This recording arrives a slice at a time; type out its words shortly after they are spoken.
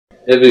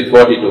Every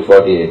 40 to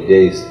 48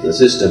 days, the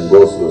system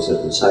goes through a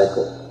certain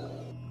cycle.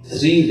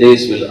 3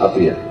 days will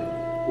appear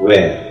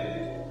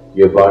where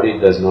your body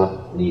does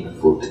not need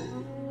food.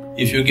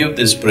 If you give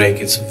this break,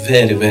 it's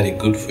very, very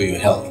good for your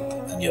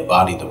health and your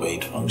body, the way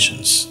it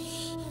functions.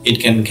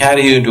 It can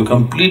carry you to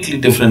completely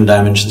different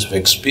dimensions of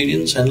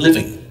experience and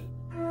living.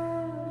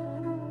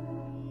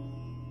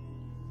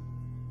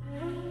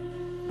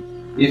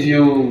 If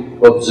you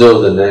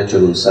observe the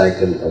natural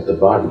cycle of the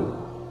body,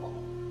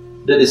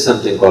 there is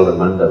something called a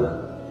mandala.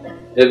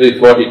 Every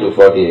 40 to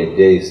 48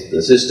 days,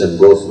 the system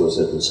goes through a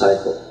certain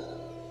cycle.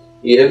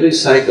 In every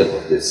cycle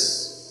of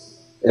this,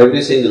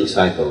 every single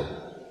cycle,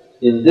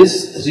 in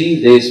this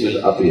 3 days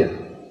will appear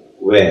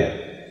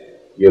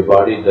where your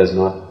body does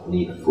not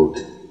need food.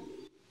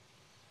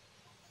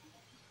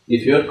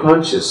 If you are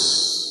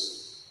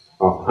conscious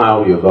of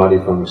how your body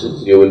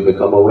functions, you will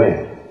become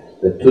aware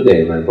that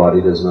today my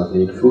body does not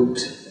need food.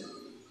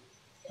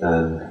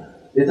 And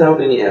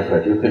without any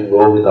effort, you can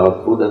go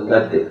without food on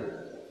that day,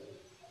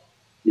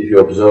 if you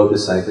observe the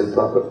cycle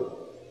properly.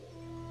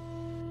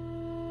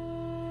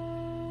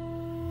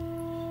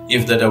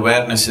 If that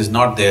awareness is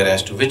not there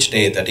as to which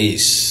day that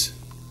is,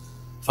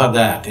 for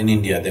that in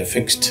India they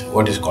fixed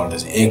what is called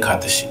as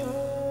Ekadashi.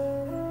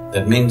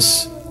 That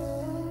means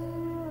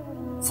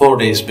 4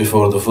 days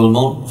before the full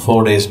moon,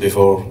 4 days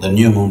before the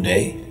new moon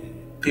day,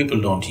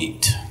 people don't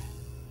eat.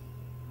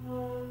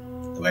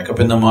 They wake up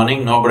in the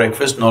morning, no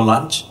breakfast, no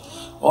lunch,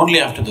 only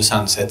after the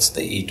sun sets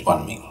they eat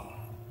one meal.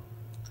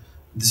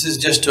 This is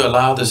just to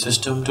allow the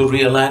system to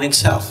realign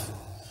itself.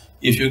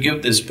 If you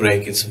give this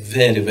break, it's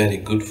very, very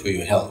good for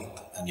your health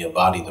and your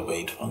body, the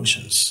way it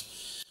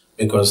functions.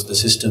 Because the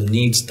system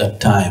needs that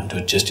time to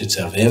adjust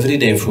itself.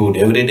 Everyday food,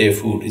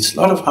 it's a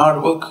lot of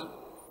hard work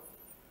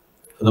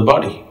for the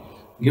body.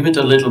 Give it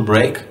a little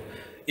break.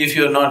 If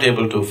you're not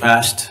able to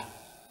fast,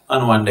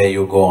 on one day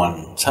you go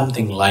on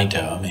something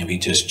lighter, maybe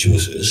just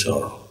juices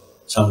or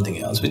something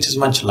else, which is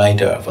much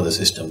lighter for the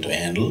system to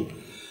handle,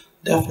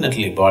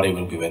 definitely body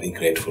will be very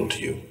grateful to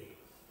you.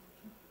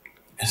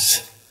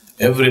 Yes,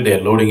 every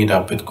day loading it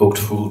up with cooked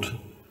food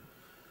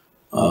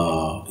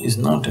is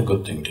not a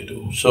good thing to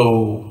do.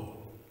 So,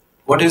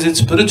 what is its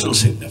spiritual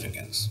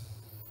significance?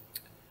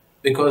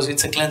 Because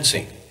it's a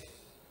cleansing.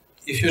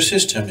 If your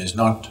system is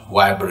not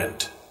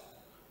vibrant,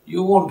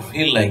 you won't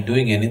feel like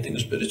doing anything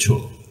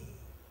spiritual.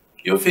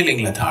 You're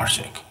feeling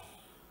lethargic.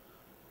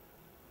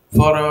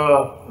 For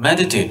a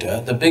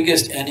meditator, the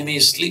biggest enemy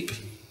is sleep.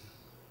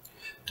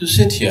 To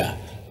sit here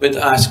with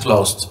eyes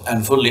closed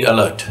and fully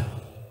alert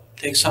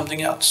takes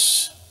something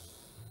else.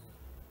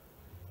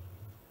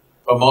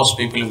 For most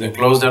people, if they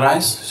close their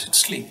eyes, it's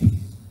sleep.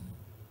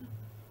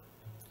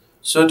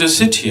 So to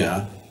sit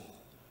here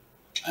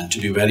and to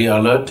be very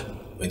alert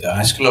with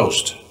eyes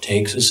closed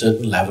takes a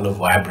certain level of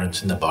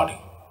vibrance in the body.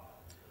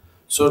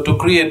 So to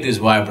create this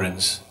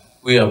vibrance,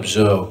 we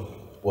observe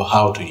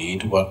how to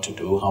eat, what to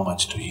do, how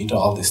much to eat,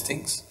 all these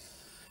things.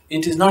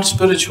 It is not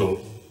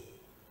spiritual,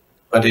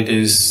 but it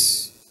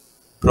is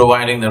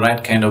providing the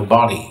right kind of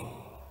body.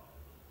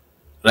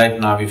 Right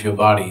now, if your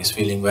body is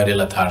feeling very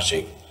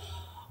lethargic,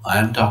 I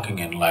am talking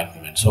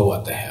enlightenment, so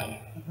what the hell?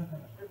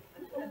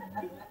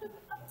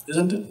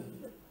 Isn't it?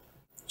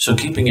 So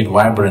keeping it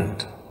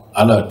vibrant,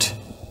 alert,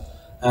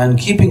 and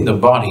keeping the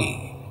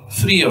body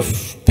free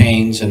of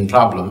pains and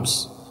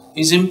problems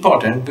is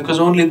important, because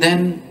only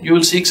then you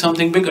will seek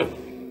something bigger.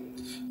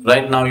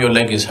 Right now your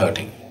leg is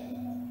hurting,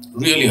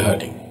 really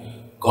hurting.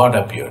 God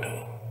appeared.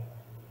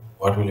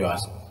 What will you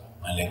ask?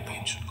 My leg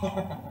pains.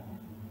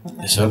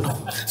 Yes or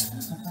no?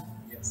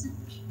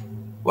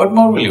 What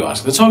more will you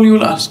ask? That's all you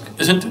will ask,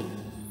 isn't it?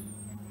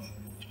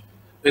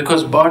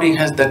 Because body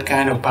has that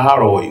kind of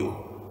power over you.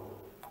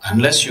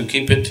 Unless you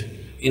keep it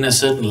in a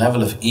certain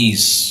level of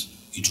ease,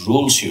 it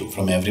rules you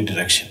from every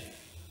direction.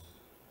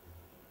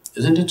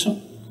 Isn't it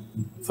so?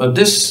 For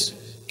this,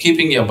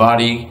 keeping your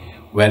body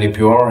very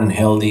pure and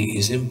healthy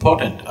is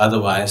important,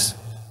 otherwise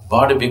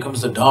body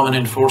becomes the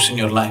dominant force in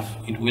your life.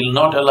 It will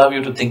not allow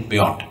you to think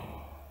beyond.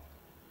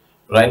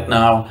 Right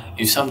now,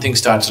 if something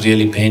starts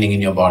really paining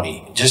in your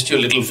body, just your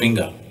little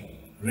finger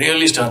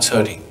really starts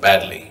hurting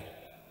badly,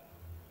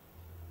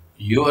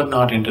 you are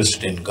not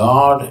interested in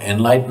God,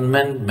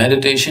 enlightenment,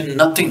 meditation,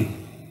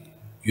 nothing.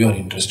 You are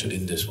interested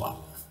in this one.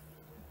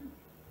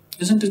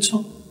 Isn't it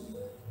so?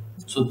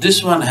 So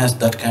this one has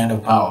that kind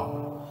of power,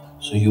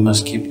 so you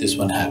must keep this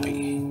one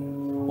happy.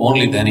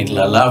 Only then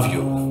it'll allow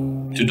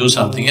you to do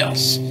something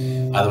else,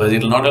 otherwise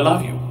it'll not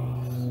allow you.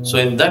 So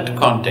in that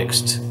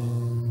context,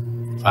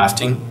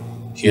 fasting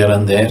here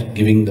and there,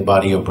 giving the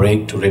body a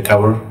break to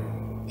recover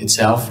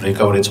itself,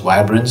 recover its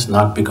vibrance,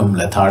 not become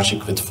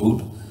lethargic with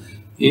food,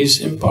 is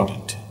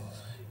important.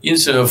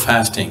 Instead of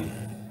fasting,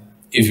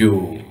 if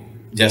you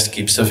just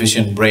keep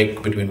sufficient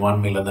break between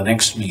one meal and the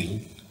next meal,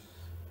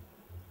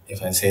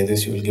 if I say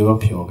this, you will give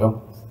up yoga.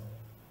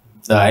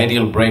 The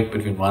ideal break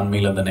between one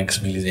meal and the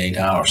next meal is 8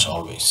 hours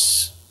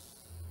always.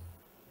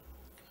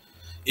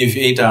 If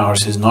 8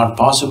 hours is not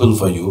possible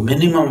for you,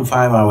 minimum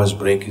 5 hours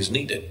break is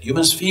needed. You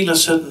must feel a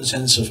certain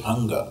sense of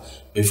hunger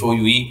before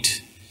you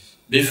eat.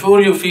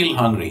 Before you feel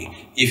hungry,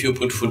 if you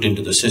put food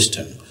into the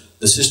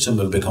system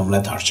will become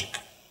lethargic.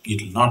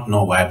 It will not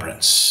know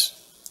vibrance.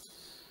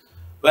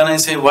 When I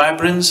say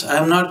vibrance,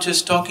 I'm not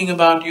just talking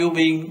about you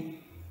being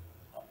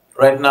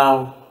right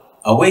now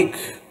awake.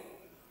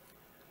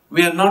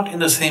 We are not in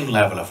the same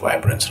level of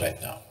vibrance right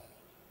now.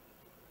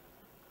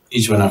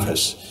 Each one of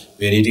us,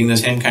 we are eating the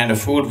same kind of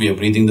food, we are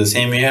breathing the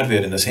same air, we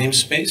are in the same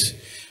space,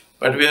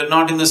 but we are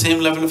not in the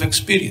same level of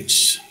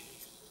experience.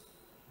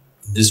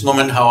 This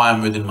moment how I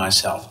am within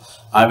myself,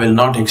 I will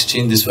not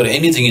exchange this for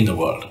anything in the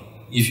world.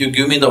 If you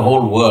give me the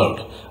whole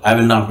world, I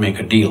will not make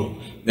a deal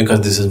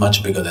because this is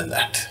much bigger than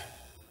that.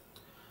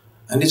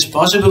 And it's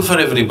possible for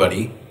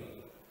everybody.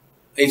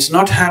 It's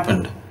not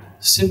happened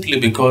simply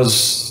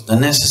because the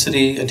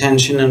necessary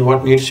attention and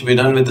what needs to be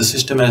done with the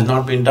system has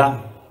not been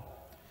done.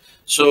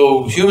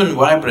 So, human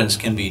vibrance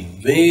can be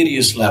in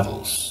various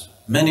levels,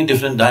 many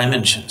different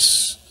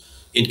dimensions.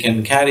 It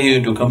can carry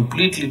you to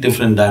completely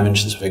different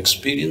dimensions of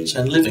experience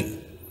and living.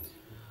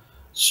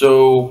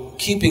 So,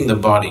 keeping the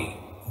body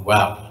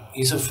well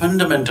is a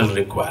fundamental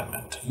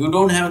requirement. You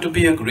don't have to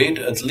be a great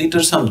athlete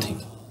or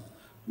something,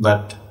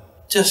 but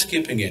just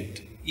keeping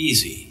it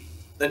easy,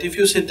 that if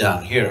you sit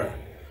down here,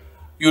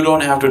 you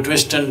don't have to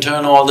twist and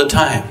turn all the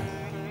time.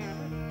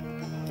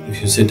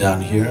 If you sit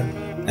down here,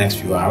 next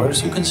few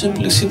hours, you can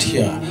simply sit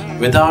here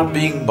without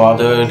being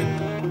bothered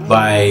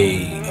by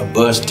a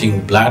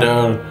bursting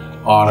bladder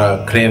or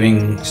a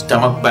craving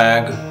stomach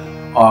bag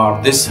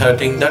or this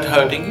hurting, that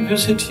hurting. If you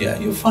sit here,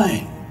 you're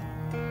fine.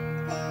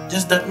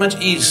 Just that much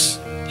ease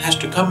has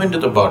to come into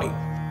the body.